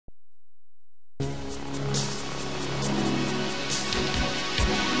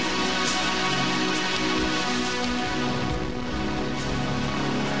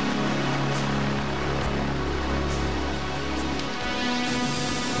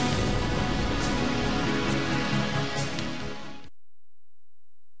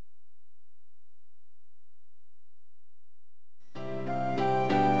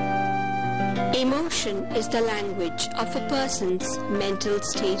Emotion is the language of a person's mental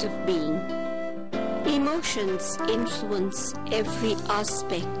state of being. Emotions influence every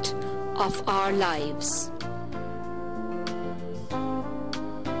aspect of our lives.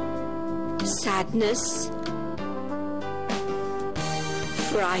 Sadness,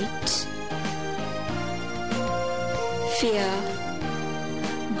 fright, fear,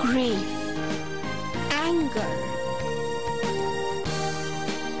 grief, anger,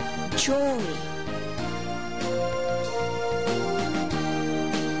 joy,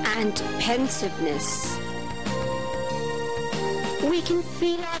 and pensiveness. We can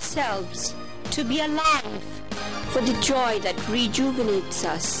feel ourselves to be alive for the joy that rejuvenates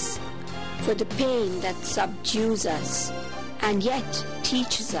us, for the pain that subdues us and yet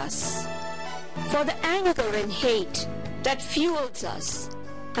teaches us, for the anger and hate that fuels us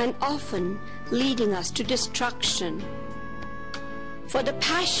and often leading us to destruction, for the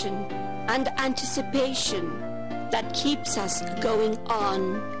passion and the anticipation that keeps us going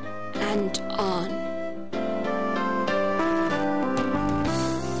on and on.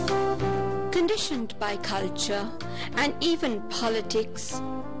 Conditioned by culture and even politics,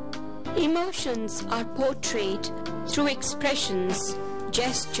 emotions are portrayed through expressions,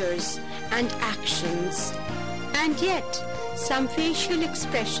 gestures, and actions, and yet some facial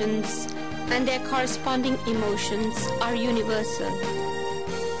expressions and their corresponding emotions are universal.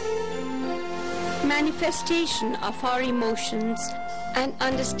 Manifestation of our emotions and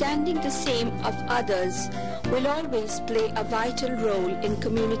understanding the same of others will always play a vital role in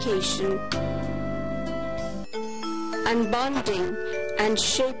communication and bonding and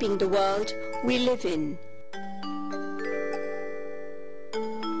shaping the world we live in.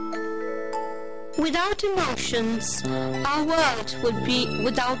 Without emotions, our world would be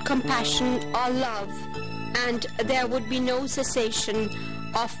without compassion or love, and there would be no cessation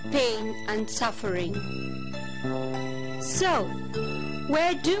of pain and suffering. So,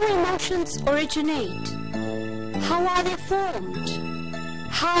 where do emotions originate? How are they formed?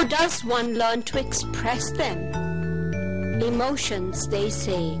 How does one learn to express them? Emotions, they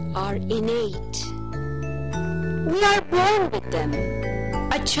say, are innate. We are born with them.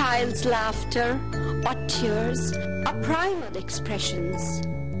 A child's laughter or tears are primal expressions,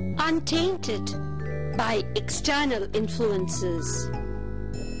 untainted by external influences.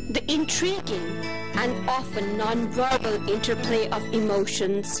 The intriguing and often non-verbal interplay of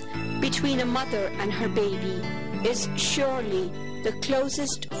emotions between a mother and her baby is surely the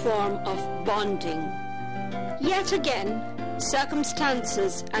closest form of bonding. Yet again,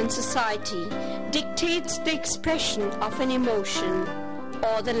 circumstances and society dictates the expression of an emotion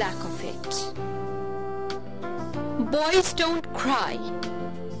or the lack of it. Boys don't cry,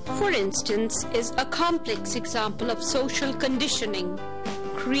 for instance, is a complex example of social conditioning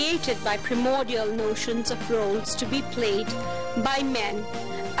created by primordial notions of roles to be played by men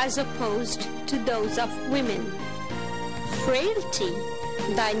as opposed to those of women. Frailty,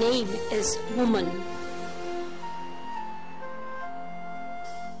 thy name is woman.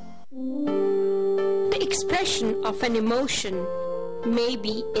 The expression of an emotion may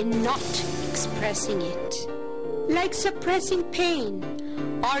be in not expressing it, like suppressing pain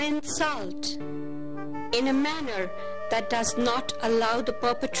or insult in a manner that does not allow the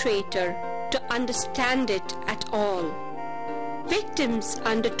perpetrator to understand it at all. Victims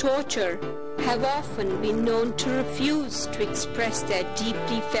under torture have often been known to refuse to express their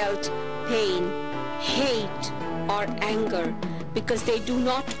deeply felt pain, hate, or anger because they do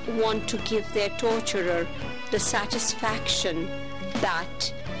not want to give their torturer the satisfaction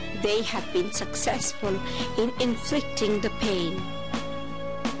that they have been successful in inflicting the pain.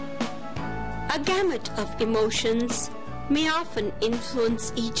 A gamut of emotions may often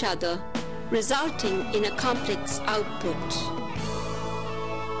influence each other, resulting in a complex output.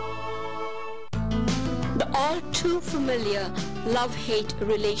 The all too familiar love-hate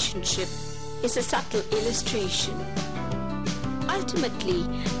relationship is a subtle illustration. Ultimately,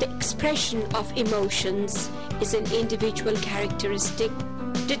 the expression of emotions is an individual characteristic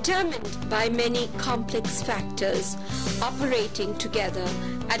determined by many complex factors operating together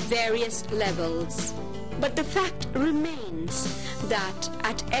at various levels. But the fact remains that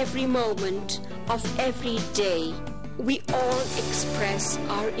at every moment of every day, we all express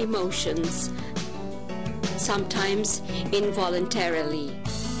our emotions, sometimes involuntarily.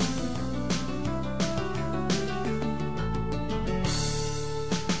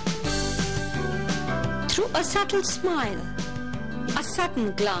 Through a subtle smile, a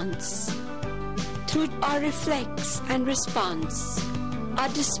sudden glance, through our reflex and response, our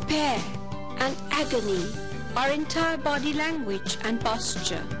despair and agony, our entire body language and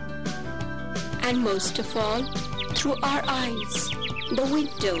posture, and most of all, through our eyes, the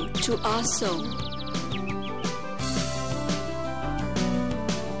window to our soul.